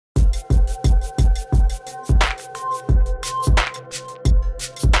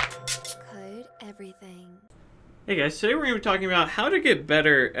Hey guys, today we're going to be talking about how to get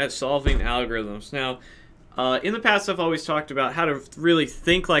better at solving algorithms. Now, in the past I've always talked about how to really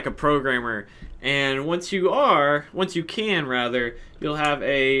think like a programmer, and once you can rather, you'll have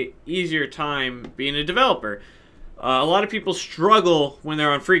a easier time being a developer. A lot of people struggle when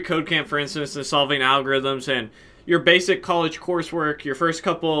they're on free code camp, for instance, and solving algorithms, and your basic college coursework, your first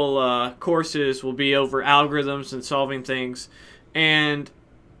couple courses will be over algorithms and solving things, and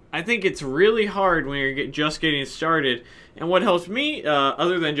I think it's really hard when you're just getting started. And what helps me,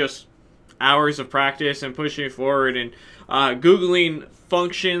 other than just hours of practice and pushing forward and Googling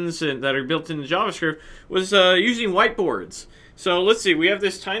functions that are built into JavaScript, was using whiteboards. So let's see, we have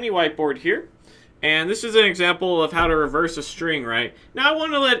this tiny whiteboard here. And this is an example of how to reverse a string, right? Now I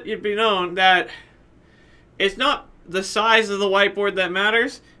want to let it be known that it's not the size of the whiteboard that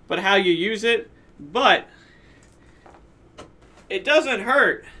matters, but how you use it. But it doesn't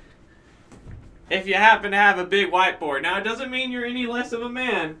hurt if you happen to have a big whiteboard. Now, it doesn't mean you're any less of a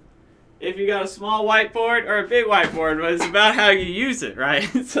man if you got a small whiteboard or a big whiteboard, but it's about how you use it, right?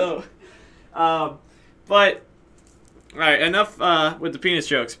 So, all right, enough with the penis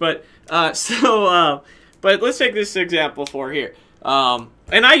jokes. But let's take this example for here. And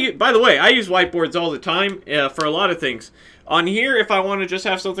by the way, I use whiteboards all the time for a lot of things. On here, if I want to just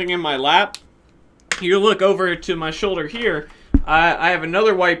have something in my lap, you look over to my shoulder here. I have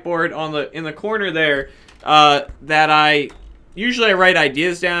another whiteboard in the corner there that I usually write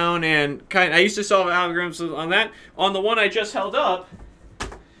ideas down, and I used to solve algorithms on that. On the one I just held up,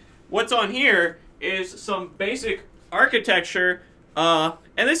 what's on here is some basic architecture, and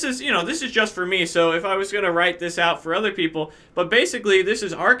this is just for me. So if I was going to write this out for other people, but basically this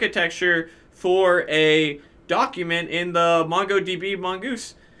is architecture for a document in the MongoDB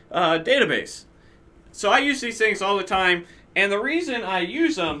Mongoose database. So I use these things all the time. And the reason I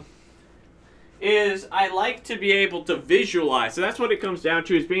use them is I like to be able to visualize. So that's what it comes down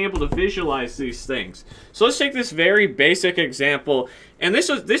to, is being able to visualize these things. So let's take this very basic example. And this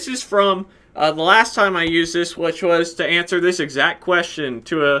is from the last time I used this, which was to answer this exact question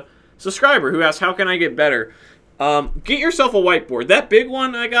to a subscriber who asked, how can I get better? Get yourself a whiteboard. That big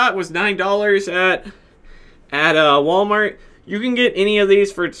one I got was $9 at Walmart. You can get any of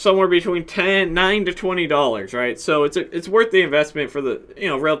these for somewhere between $9 to $20, right? So it's worth the investment for the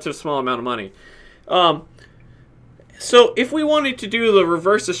relative small amount of money. So if we wanted to do the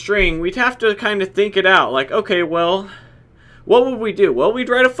reverse a string, we'd have to kind of think it out. Like, okay, well, what would we do? Well, we'd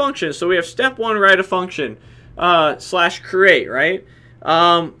write a function. So we have step 1, write a function / create, right?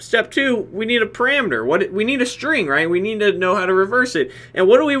 Step 2, we need a parameter. We need a string, right? We need to know how to reverse it. And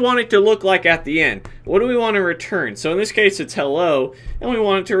what do we want it to look like at the end? What do we want to return? So in this case, it's hello, and we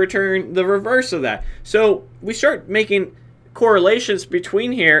want it to return the reverse of that. So we start making correlations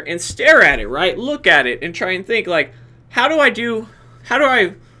between here and stare at it, right? Look at it and try and think, like, what's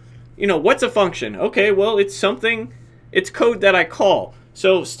a function? Okay, well, it's code that I call.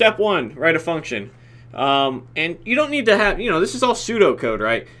 So step 1, write a function. And you don't need to have, this is all pseudocode,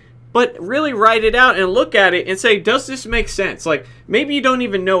 right? But really write it out and look at it and say, does this make sense? Like, maybe you don't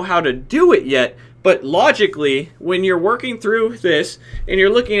even know how to do it yet, but logically, when you're working through this and you're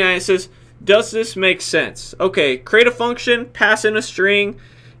looking at it, it says, does this make sense? Okay, create a function, pass in a string.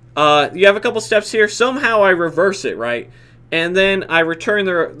 You have a couple steps here. Somehow I reverse it, right? And then I return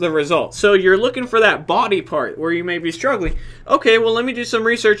the result. So you're looking for that body part where you may be struggling. Okay, well, let me do some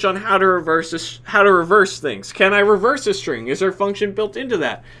research on how to reverse things. Can I reverse a string? Is there a function built into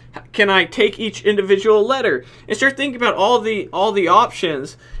that? Can I take each individual letter and start thinking about all the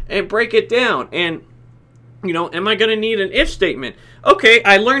options and break it down? And am I going to need an if statement? Okay,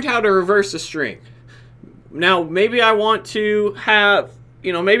 I learned how to reverse a string. Now maybe I want to have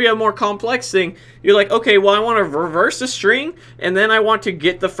maybe a more complex thing. You're like, okay, well, I want to reverse a string, and then I want to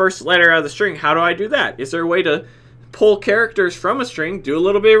get the first letter out of the string. How do I do that? Is there a way to pull characters from a string? Do a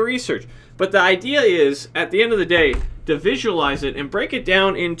little bit of research. But the idea is, at the end of the day, to visualize it and break it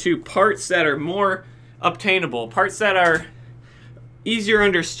down into parts that are more obtainable, parts that are easier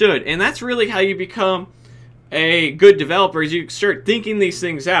understood. And that's really how you become a good developer, is you start thinking these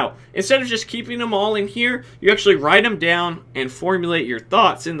things out. Instead of just keeping them all in here, you actually write them down and formulate your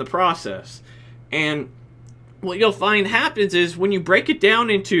thoughts in the process. And what you'll find happens is when you break it down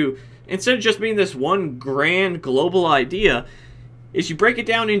into, instead of just being this one grand global idea, is you break it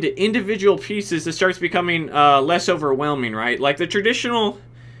down into individual pieces, it starts becoming less overwhelming, right? Like the traditional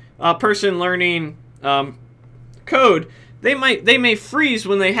person learning code, they may freeze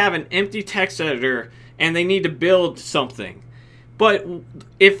when they have an empty text editor and they need to build something. But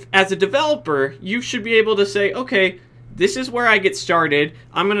if, as a developer, you should be able to say, okay, this is where I get started.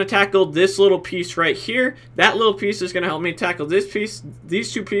 I'm going to tackle this little piece right here. That little piece is going to help me tackle this piece.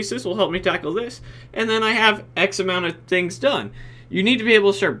 These two pieces will help me tackle this. And then I have X amount of things done. You need to be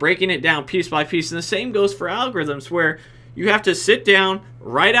able to start breaking it down piece by piece. And the same goes for algorithms, where you have to sit down,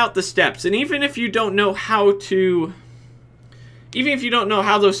 write out the steps. And even if you don't know how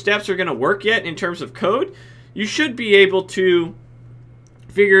those steps are going to work yet in terms of code, you should be able to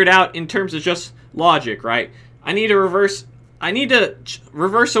figure it out in terms of just logic, right? I need to reverse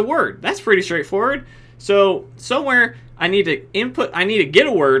a word. That's pretty straightforward. So somewhere I need to get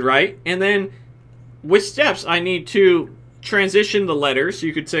a word, right? And then with steps, I need to transition the letters.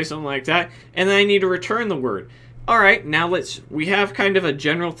 You could say something like that. And then I need to return the word. All right, now we have kind of a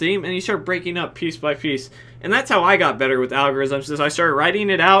general theme, and you start breaking up piece by piece. And that's how I got better with algorithms, is I started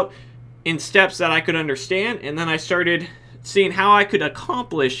writing it out in steps that I could understand, and then I started seeing how I could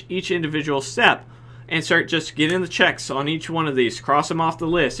accomplish each individual step and start just getting the checks on each one of these, cross them off the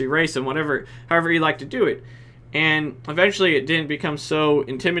list, erase them, however you like to do it. And eventually it didn't become so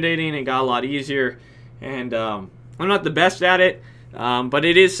intimidating and got a lot easier. And I'm not the best at it, but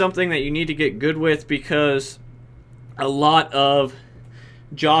it is something that you need to get good with, because a lot of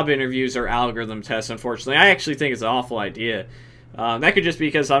job interviews are algorithm tests, unfortunately. I actually think it's an awful idea. That could just be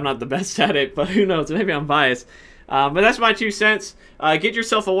because I'm not the best at it, but who knows, maybe I'm biased. But that's my 2 cents. Get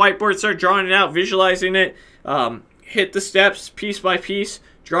yourself a whiteboard, start drawing it out, visualizing it, hit the steps piece by piece,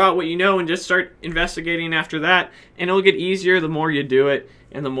 draw out what you know, and just start investigating after that. And it'll get easier the more you do it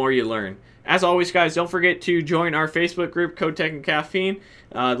and the more you learn. As always, guys, don't forget to join our Facebook group, Code Tech and Caffeine.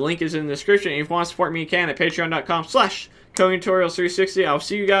 The link is in the description. If you want to support me, you can at patreon.com/codingtutorials360. I'll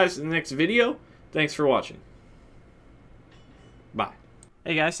see you guys in the next video. Thanks for watching. Bye.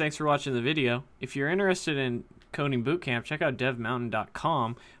 Hey guys, thanks for watching the video. If you're interested in coding bootcamp, check out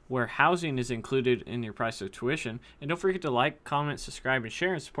devmountain.com, where housing is included in your price of tuition. And don't forget to like, comment, subscribe, and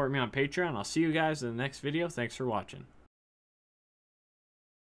share, and support me on Patreon. I'll see you guys in the next video. Thanks for watching.